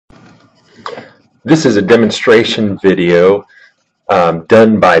This is a demonstration video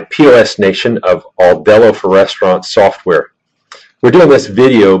done by POS Nation of Aldelo for Restaurant Software. We're doing this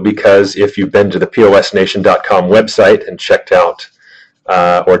video because if you've been to the POSNation.com website and checked out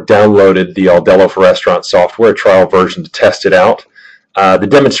or downloaded the Aldelo for Restaurant Software trial version to test it out, the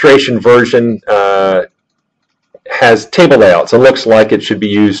demonstration version has table layouts and looks like it should be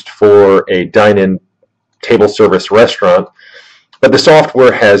used for a dine-in table service restaurant. But the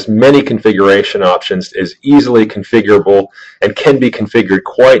software has many configuration options, is easily configurable, and can be configured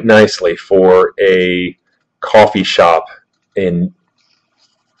quite nicely for a coffee shop in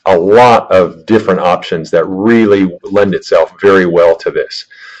a lot of different options that really lend itself very well to this.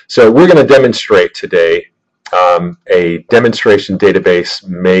 So we're going to demonstrate today a demonstration database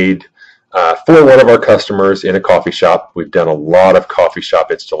made for one of our customers in a coffee shop. We've done a lot of coffee shop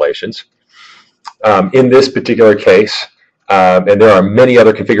installations. In this particular case, and there are many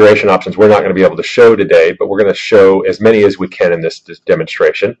other configuration options we're not going to be able to show today, but we're going to show as many as we can in this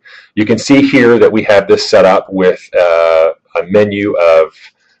demonstration. You can see here that we have this set up with a menu of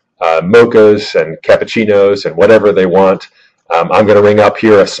mochas and cappuccinos and whatever they want. I'm going to ring up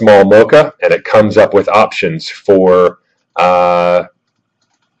here a small mocha, and it comes up with options for whatever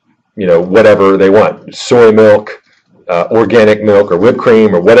they want: soy milk, organic milk, or whipped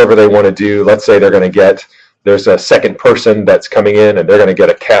cream, or whatever they want to do. Let's say they're going to get, there's a second person that's coming in and they're going to get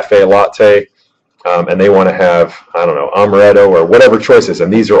a cafe latte, and they want to have, I don't know, amaretto or whatever choices.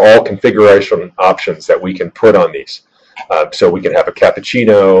 And these are all configuration options that we can put on these. So we can have a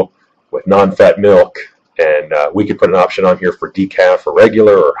cappuccino with non-fat milk, and we could put an option on here for decaf or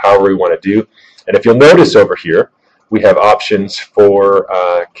regular or however we want to do. And if you'll notice over here, we have options for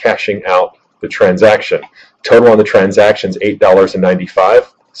cashing out the transaction. Total on the transaction is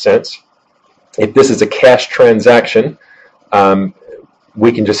 $8.95. If this is a cash transaction,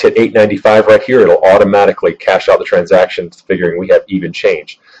 we can just hit $8.95 right here. It'll automatically cash out the transaction, figuring we have even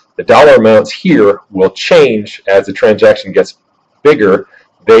change. The dollar amounts here will change as the transaction gets bigger.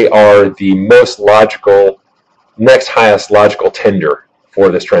 They are the most logical, next highest logical tender for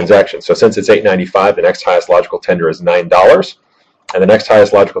this transaction. So since it's $8.95, the next highest logical tender is $9, and the next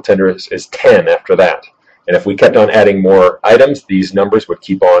highest logical tender is $10 after that. And if we kept on adding more items, these numbers would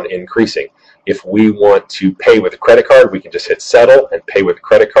keep on increasing. If we want to pay with a credit card, we can just hit settle and pay with a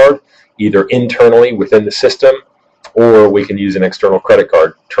credit card, either internally within the system, or we can use an external credit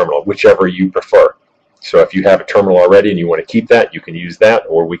card terminal, whichever you prefer. So if you have a terminal already and you want to keep that, you can use that,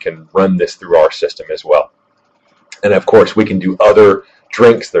 or we can run this through our system as well. And of course, we can do other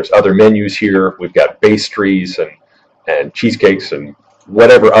drinks. There's other menus here. We've got pastries and cheesecakes and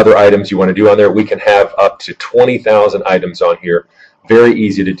whatever other items you want to do on there. We can have up to 20,000 items on here. Very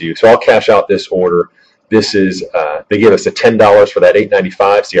easy to do. So I'll cash out this order. This is, they give us a $10 for that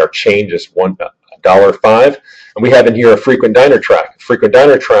 $8.95. See, our change is $1.05. And we have in here a frequent diner track. Frequent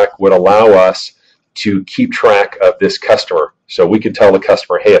diner track would allow us to keep track of this customer. So we could tell the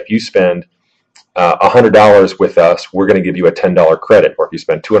customer, hey, if you spend $100 with us, we're going to give you a $10 credit. Or if you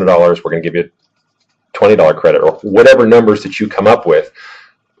spend $200, we're going to give you a $20 credit, or whatever numbers that you come up with.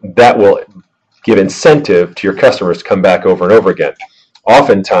 That will give incentive to your customers to come back over and over again.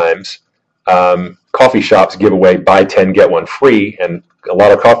 Oftentimes, coffee shops give away buy 10, get 1 free, and a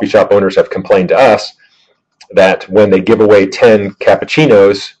lot of coffee shop owners have complained to us that when they give away 10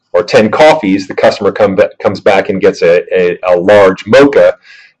 cappuccinos or 10 coffees, the customer comes back and gets a large mocha,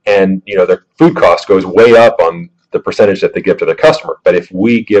 and their food cost goes way up on the percentage that they give to the customer. But if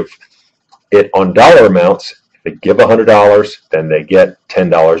we give it on dollar amounts, if they give $100, then they get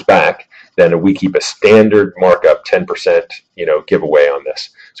 $10 back. Then we keep a standard markup, 10%, giveaway on this.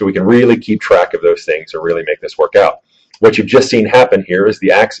 So we can really keep track of those things and really make this work out. What you've just seen happen here is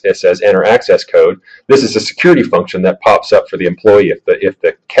it says enter access code. This is a security function that pops up for the employee. If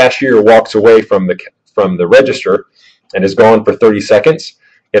the cashier walks away from the register and is gone for 30 seconds,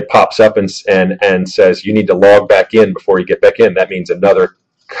 it pops up and says you need to log back in before you get back in. That means another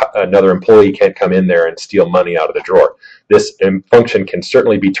employee can't come in there and steal money out of the drawer. This function can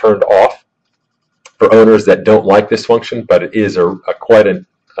certainly be turned off for owners that don't like this function, but it is quite a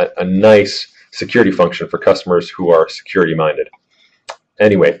nice security function for customers who are security minded.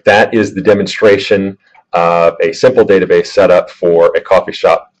 Anyway, that is the demonstration of a simple database setup for a coffee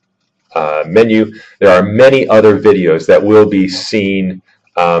shop menu. There are many other videos that will be seen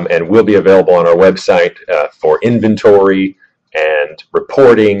and will be available on our website for inventory and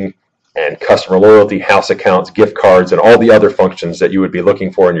reporting and customer loyalty, house accounts, gift cards, and all the other functions that you would be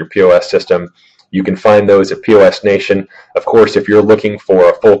looking for in your POS system. You can find those at POS Nation. Of course, if you're looking for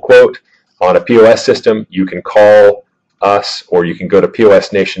a full quote on a POS system, you can call us, or you can go to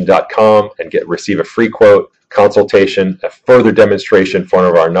posnation.com and receive a free quote, consultation, a further demonstration from one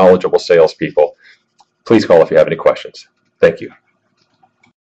of our knowledgeable salespeople. Please call if you have any questions. Thank you.